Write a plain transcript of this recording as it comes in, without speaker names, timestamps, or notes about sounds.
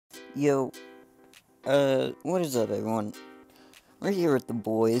Yo, what is up, everyone? We're here with the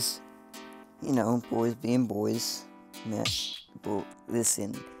boys. You know, boys being boys. Man,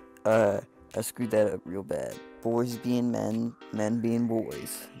 listen, I screwed that up real bad. Boys being men, men being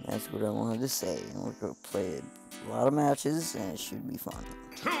boys. That's what I wanted to say. And we're gonna play a lot of matches, and it should be fun.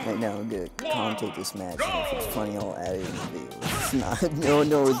 Right now, I'm gonna commentate this match, and if it's funny, I'll add it in the video. If it's not,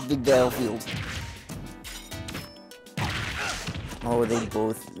 no, it's Big Battlefield. Oh, they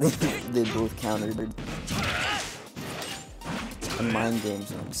both countered. The mind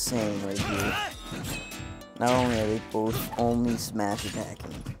games are insane right here. Not only are they both only smash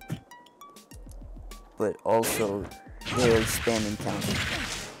attacking, but also they're spamming counter.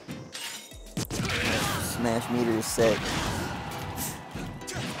 Smash meter is set.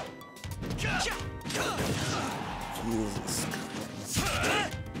 Jesus Christ.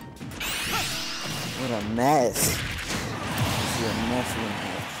 What a mess. A mess in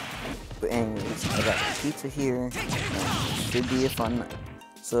here. But anyways, I got the pizza here. Should be a fun night.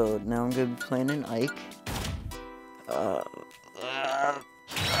 So now I'm gonna be playing an Ike. I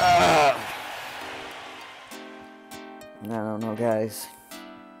don't know, guys.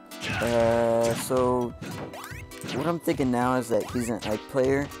 So what I'm thinking now is that he's an Ike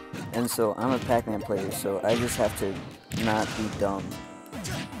player, and so I'm a Pac-Man player. So I just have to not be dumb.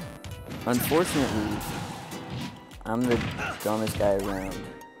 Unfortunately, I'm the dumbest guy around.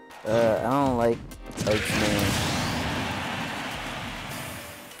 I don't like Ike's name.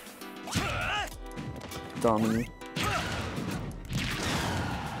 Dummy.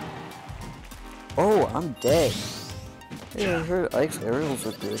 Oh, I'm dead. Hey, I heard Ike's aerials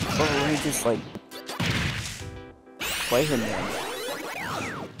are good. Oh, let me just, like, fight him now.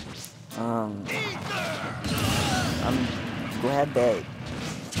 I'm glad that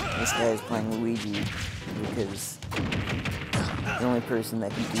this guy is playing Luigi, because the only person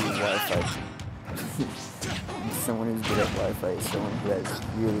that can do Wi-Fi. Someone who's good at Wi-Fi is someone who has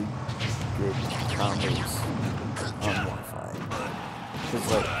really good combos on Wi-Fi. Because,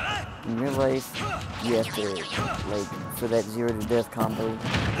 like, in real life, you have to, like, for that 0 to death combo, you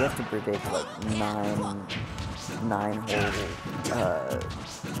have to predict, like, nine whole,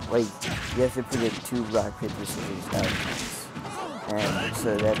 like, you have to predict 2 rock, paper, scissors outcomes. And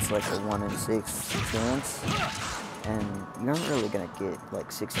so that's like a 1 in 6 chance. And you're not really gonna get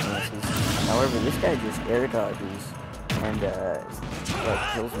like 6 chances. However, this guy just air dodges and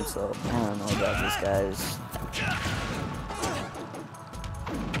like kills himself. I don't know about this, guys.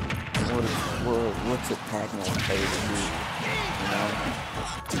 What's a Pac-Man player to do? You know?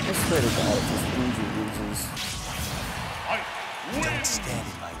 I swear to God, if this Luigi loses, Don't stand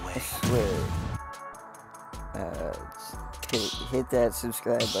in my way. I swear. Hit that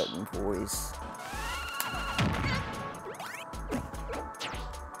subscribe button, boys.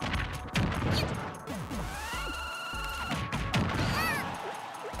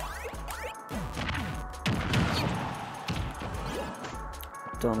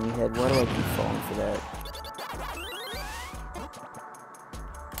 Dummy head, why do I keep falling for that?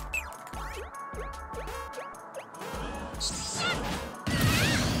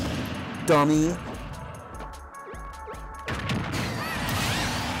 Dummy.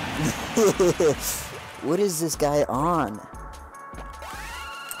 What is this guy on?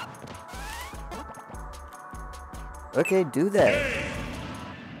 Okay, do that.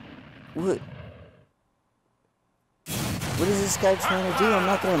 What is this guy trying to do? I'm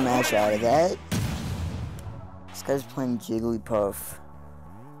not gonna match out of that. This guy's playing Jigglypuff.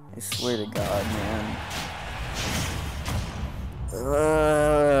 I swear to God, man.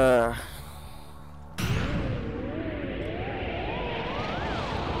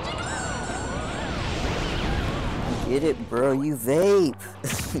 Get it, bro, you vape!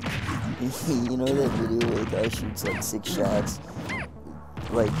 You know that video where the guy shoots like 6 shots,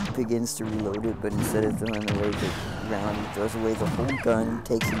 like begins to reload it, but instead of throwing away the round, he throws away the whole gun,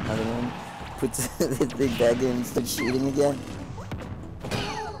 takes another one, puts the thing back in and starts shooting again?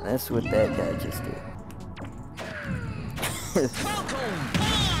 That's what that guy just did. I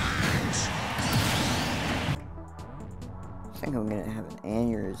think I'm gonna have an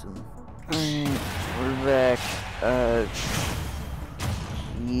aneurysm. Alright, we're back.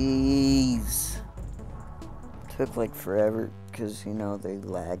 Jeez. Took like forever, because, you know, they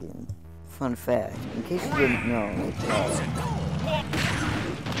lagging. Fun fact, in case you didn't know,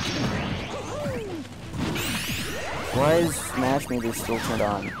 why is Smash Meter still turned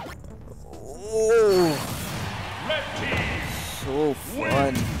on? Oh! So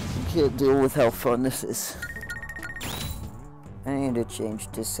fun. You can't deal with how fun this is. I need to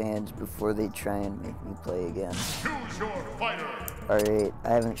change to Sands before they try and make me play again. Choose your fighter. Alright, I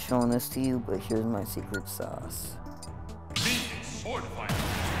haven't shown this to you, but here's my secret sauce.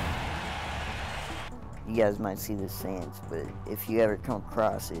 You guys might see the sands, but if you ever come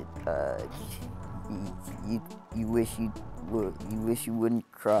across it, you wish you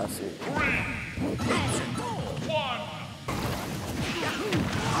wouldn't cross it. 3, 2, 1.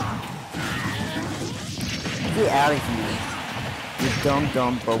 Get out of here, you dumb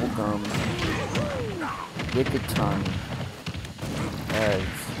bubblegum wicked tongue.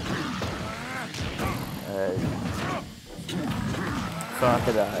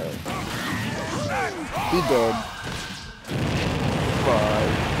 Crocodile. He dead.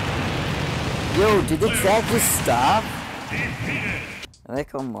 Bye. Yo, did the track just stop? I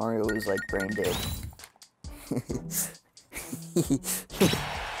like how Mario is like brain dead.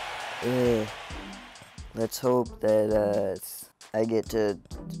 Let's hope that I get to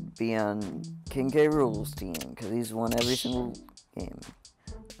be on King K. Rool's team, because he's won every single game.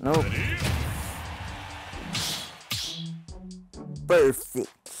 Nope. Perfect.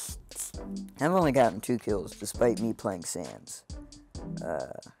 I've only gotten 2 kills, despite me playing Sans.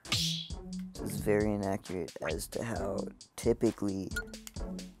 This is very inaccurate as to how typically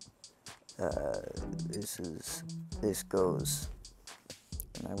this goes.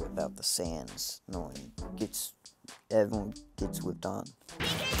 And I whip out the Sans. Everyone gets whipped on.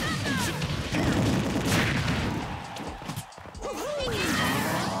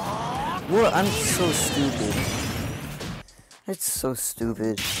 What? I'm so stupid. It's so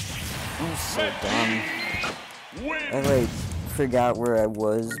stupid. I'm so dumb. I like forgot where I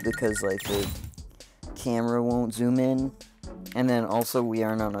was because like the camera won't zoom in, and then also we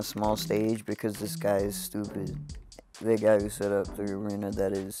aren't on a small stage because this guy is stupid. The guy who set up the arena,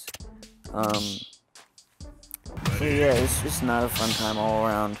 that is. So yeah, it's just not a fun time all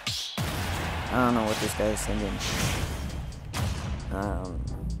around. I don't know what this guy is thinking.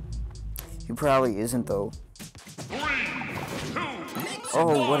 He probably isn't though. 3, 2,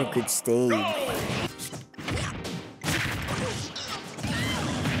 Oh, what a good stage.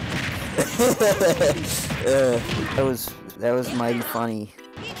 That was mighty funny.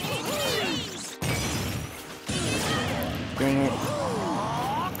 Dang it.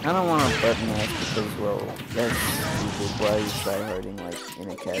 I don't want to button match because, well, that's stupid. Why are you tryharding like in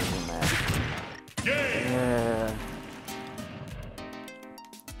a casual match?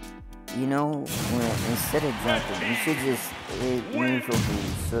 You know, instead of jumping, you should just hit neutral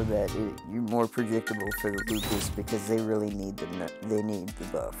boost so that you're more predictable for the Lucas, because they really need the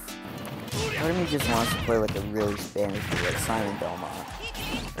buff. Part of me just wants to play like a really Spanish dude, like Simon Belmont,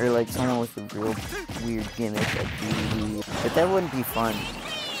 or like someone with a real weird gimmick like DVD. But that wouldn't be fun,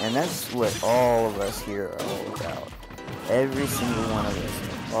 and that's what all of us here are all about. Every single one of us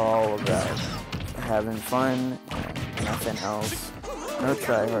are all about having fun, and nothing else. No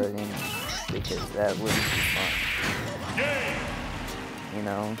tryharding, because that wouldn't be fun. You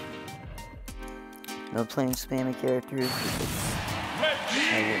know? No playing spammy characters, because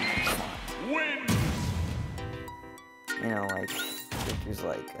that wouldn't be fun. You know, like, characters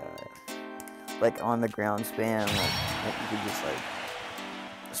like on the ground spam, like you could just like,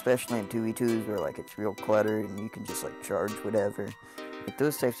 especially in 2v2s where like it's real cluttered and you can just like charge whatever. Like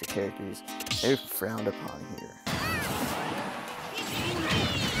those types of characters, they're frowned upon here.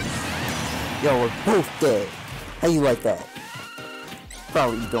 Yo, we're both dead. How you like that?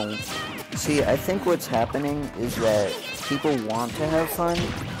 Probably don't. See, I think what's happening is that people want to have fun,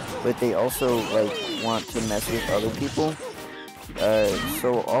 but they also, like, want to mess with other people.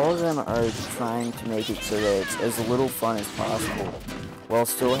 So all of them are trying to make it so that it's as little fun as possible, while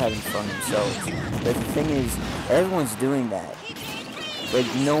still having fun themselves. But the thing is, everyone's doing that. Like,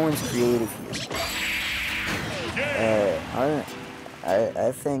 no one's creative here.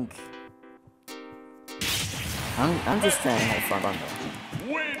 I think... I'm just trying to have fun on them.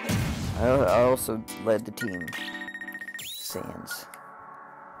 I also led the team. Sans.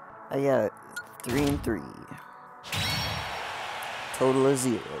 I got 3 and 3. Total of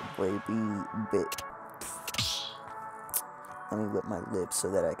 0, baby. Bit. Let me whip my lips so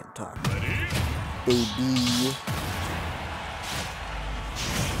that I can talk. Baby.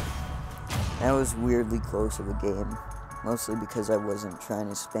 That was weirdly close of a game. Mostly because I wasn't trying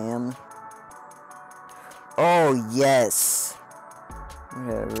to spam. Oh, yes!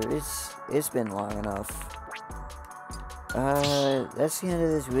 Whatever, it's been long enough. That's the end of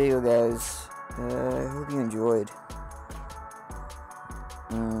this video, guys. I hope you enjoyed.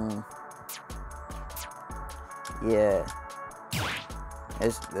 Yeah.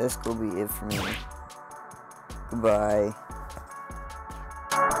 That's gonna be it for me. Goodbye.